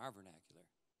in our vernacular,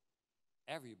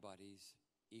 everybody's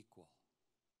equal.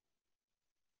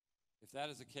 If that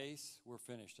is the case, we're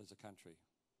finished as a country.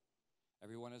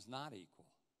 Everyone is not equal.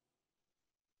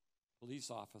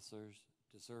 Police officers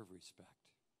deserve respect.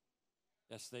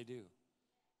 Yes, they do.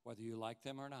 Whether you like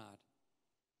them or not,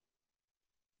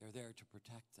 they're there to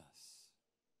protect us.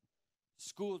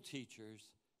 School teachers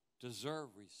deserve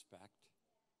respect.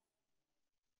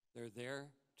 They're there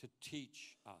to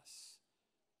teach us.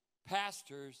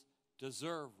 Pastors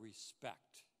deserve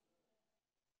respect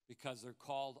because they're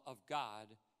called of God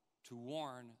to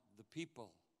warn the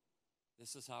people.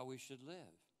 This is how we should live.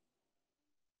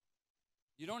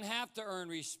 You don't have to earn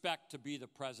respect to be the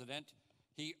president.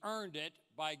 He earned it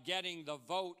by getting the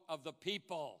vote of the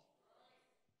people.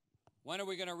 When are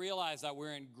we going to realize that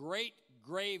we're in great,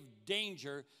 grave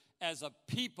danger as a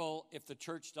people if the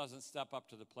church doesn't step up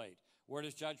to the plate? Where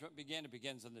does judgment begin? It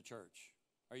begins in the church.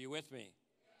 Are you with me?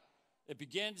 It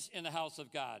begins in the house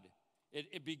of God.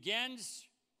 It begins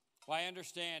by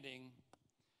understanding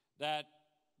that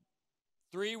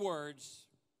 3 words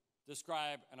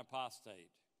describe an apostate.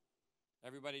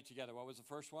 Everybody together. What was the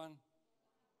first one?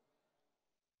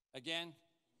 Again?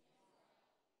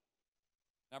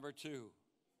 Number 2.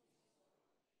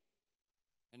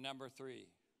 And number 3.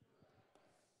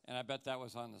 And I bet that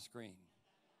was on the screen.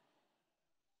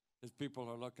 Because people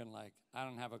are looking like, I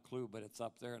don't have a clue, but it's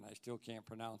up there and I still can't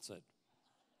pronounce it.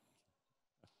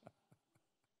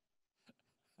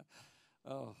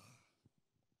 Oh,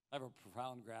 I have a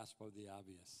profound grasp of the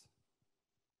obvious.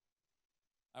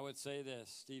 I would say this.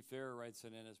 Steve Farrer writes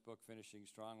it in his book, Finishing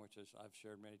Strong, which is, I've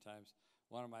shared many times,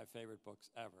 one of my favorite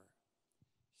books ever.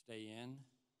 Stay in,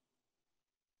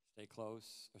 stay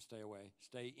close, or stay away.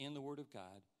 Stay in the Word of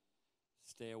God.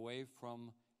 Stay away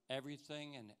from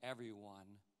everything and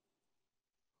everyone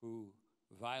who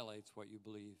violates what you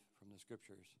believe from the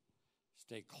Scriptures.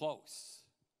 Stay close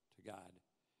to God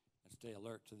and stay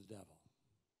alert to the devil.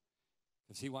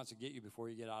 Because he wants to get you before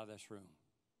you get out of this room.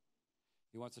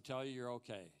 He wants to tell you you're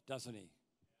okay, doesn't he?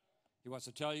 He wants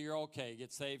to tell you you're okay.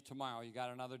 Get saved tomorrow. You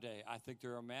got another day. I think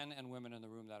there are men and women in the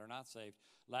room that are not saved.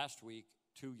 Last week,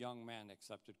 2 young men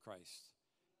accepted Christ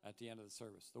at the end of the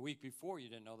service. The week before, you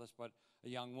didn't know this, but a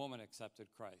young woman accepted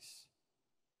Christ.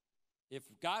 If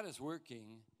God is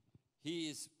working, he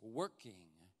is working,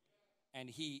 and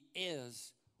he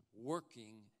is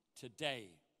working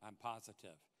today. I'm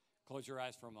positive. Close your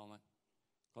eyes for a moment.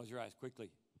 Close your eyes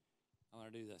quickly. I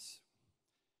want to do this.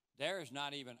 There is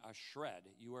not even a shred.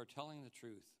 You are telling the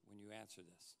truth when you answer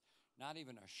this. Not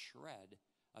even a shred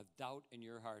of doubt in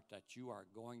your heart that you are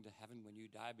going to heaven when you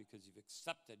die because you've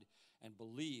accepted and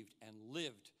believed and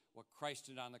lived what Christ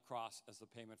did on the cross as the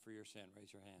payment for your sin.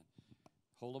 Raise your hand.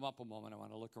 Hold them up a moment. I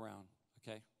want to look around,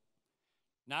 okay?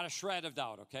 Not a shred of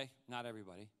doubt, okay? Not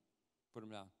everybody. Put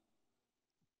them down.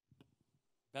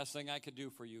 Best thing I could do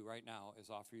for you right now is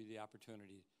offer you the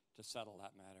opportunity to settle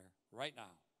that matter right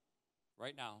now.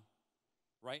 Right now.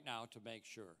 Right now to make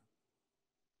sure.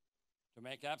 To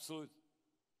make absolute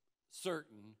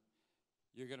certain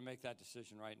you're going to make that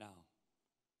decision right now.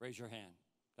 Raise your hand.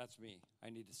 That's me. I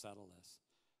need to settle this.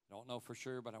 I don't know for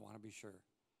sure, but I want to be sure.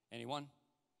 Anyone?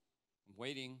 I'm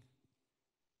waiting.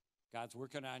 God's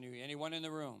working on you. Anyone in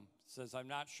the room says, I'm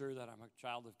not sure that I'm a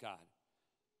child of God.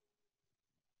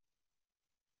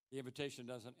 The invitation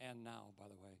doesn't end now, by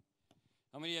the way.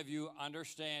 How many of you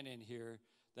understand in here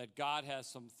that God has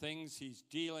some things he's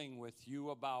dealing with you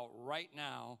about right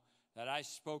now that I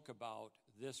spoke about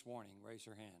this morning? Raise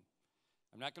your hand.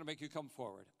 I'm not going to make you come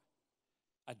forward.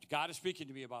 God is speaking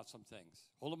to me about some things.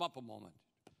 Hold them up a moment.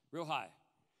 Real high.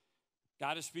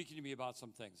 God is speaking to me about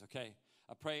some things, okay?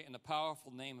 I pray in the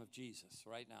powerful name of Jesus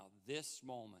right now, this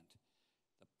moment,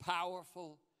 the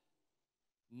powerful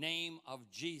name of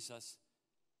Jesus,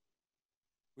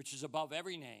 which is above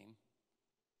every name,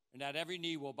 and that every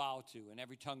knee will bow to and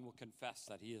every tongue will confess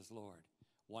that he is Lord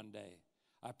one day.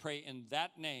 I pray in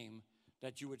that name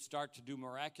that you would start to do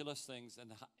miraculous things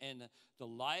in the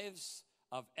lives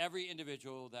of every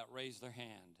individual that raised their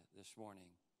hand this morning.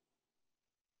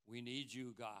 We need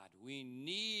you, God. We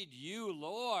need you,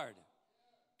 Lord.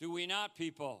 Do we not,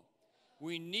 people?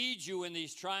 We need you in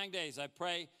these trying days. I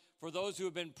pray for those who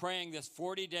have been praying this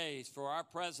 40 days for our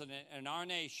president and our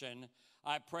nation.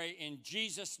 I pray in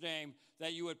Jesus' name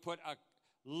that you would put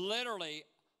literally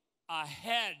a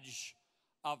hedge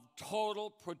of total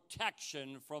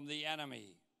protection from the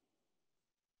enemy.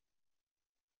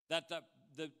 That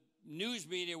news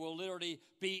media will literally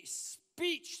be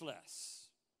speechless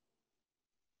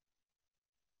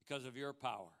because of your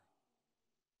power.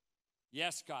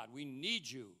 Yes, God, we need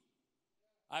you.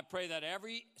 I pray that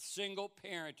every single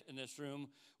parent in this room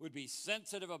would be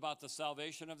sensitive about the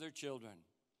salvation of their children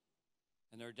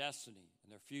and their destiny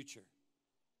and their future,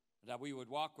 that we would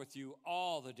walk with you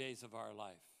all the days of our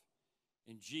life.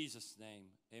 In Jesus' name,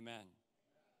 amen.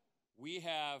 We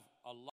have a